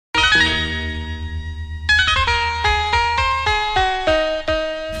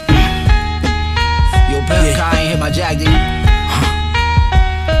jack, nigga?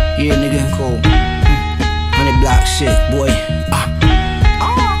 Yeah, nigga, cool. 100 block shit, boy.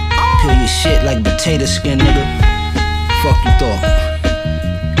 Peel your shit like potato skin, nigga. Fuck you thought.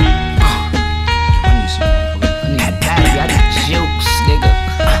 I need some patty, I need jukes, nigga.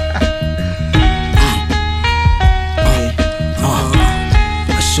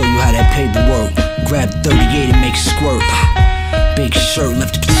 I'll show you how that paper work. Grab 38 and make it squirt. Big shirt,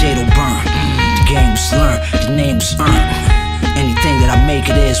 left the potato burn. The game was learned, the name was earned. Anything that I make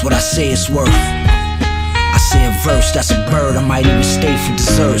it is what I say it's worth. I say a verse, that's a bird. I might even stay for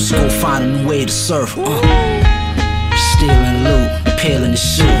desserts. Go find a new way to surf. Stealing loot, peeling the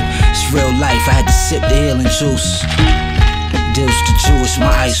shoe. It's real life, I had to sip the healing juice. Deals to Jewish,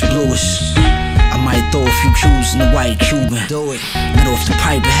 my ice bluish. I might throw a few cubes in the white Cuban. Do it. Lit off the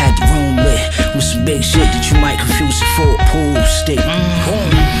pipe and had the room lit with some big shit that you might confuse it for a pool stick.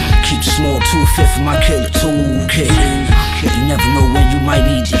 Keep the small 2/5 of my killer toolkit. You never know when you might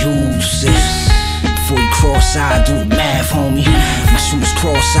need to use this. Before you cross-eyed, do the math, homie. My shoes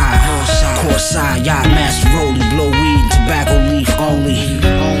cross-eyed, course-eyed, yacht master rollie, blow weed and tobacco leaf only.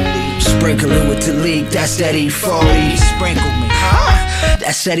 Sprinkle it with the leak, that's that E40. Sprinkle me,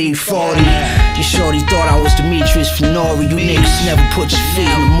 that's that E40. Your shorty thought I was Demetrius Finori. You niggas never put your feet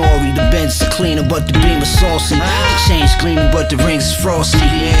in the Maury. The Benz is cleaner, but the beam is saucy. The chain's gleaming, but the rings is frosty.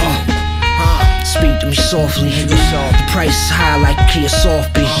 Speak to me softly. The price is high like a Kia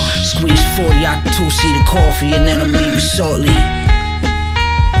Softbee. Squeeze 40 out the 2-seater coffee, and then I'm leaving shortly.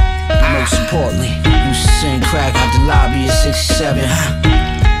 Most importantly, used to sing crack out the lobby at 67.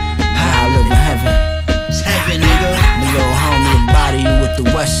 Now I live in heaven. It's heaven, nigga. My little homie will body you with the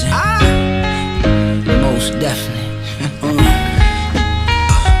Western. Most definitely.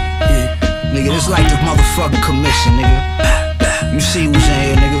 Yeah. Nigga, this like the motherfucking commission, nigga. You see who's in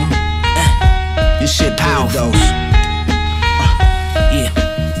here, nigga. This shit powerful. Yeah.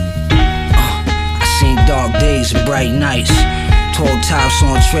 I seen dark days and bright nights. Tall tops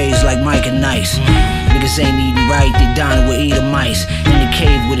on trays like Mike and Nice. Niggas ain't eating right, they dining with Edomites. In the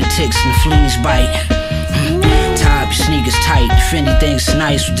cave where the ticks and the fleas bite. Tie up your sneakers tight. If anything's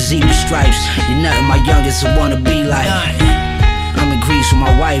nice with the zebra stripes, you're nothing my youngest would wanna be like. I'm in Greece with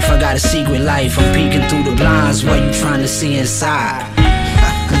my wife, I got a secret life. I'm peeking through the blinds while you trying to see inside.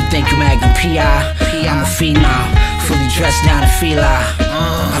 You think you acting P.I.? I'm a phenom, fully dressed down to feli.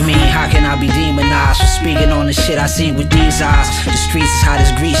 I mean, how can I be demonized for speaking on the shit I see with these eyes? The streets is hot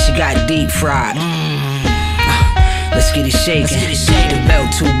as grease, you got deep fried. Let's get it shaking. The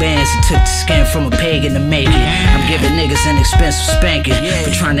belt 2 bands, it took the skin from a pagan to make it. I'm giving niggas an expensive spanking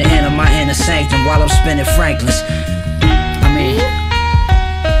for trying to enter my inner sanctum while I'm spinning Franklins. I mean,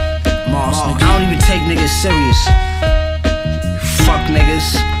 Mars, nigga. I don't even take niggas serious. Fuck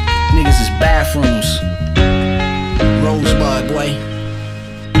niggas. Niggas is bathrooms.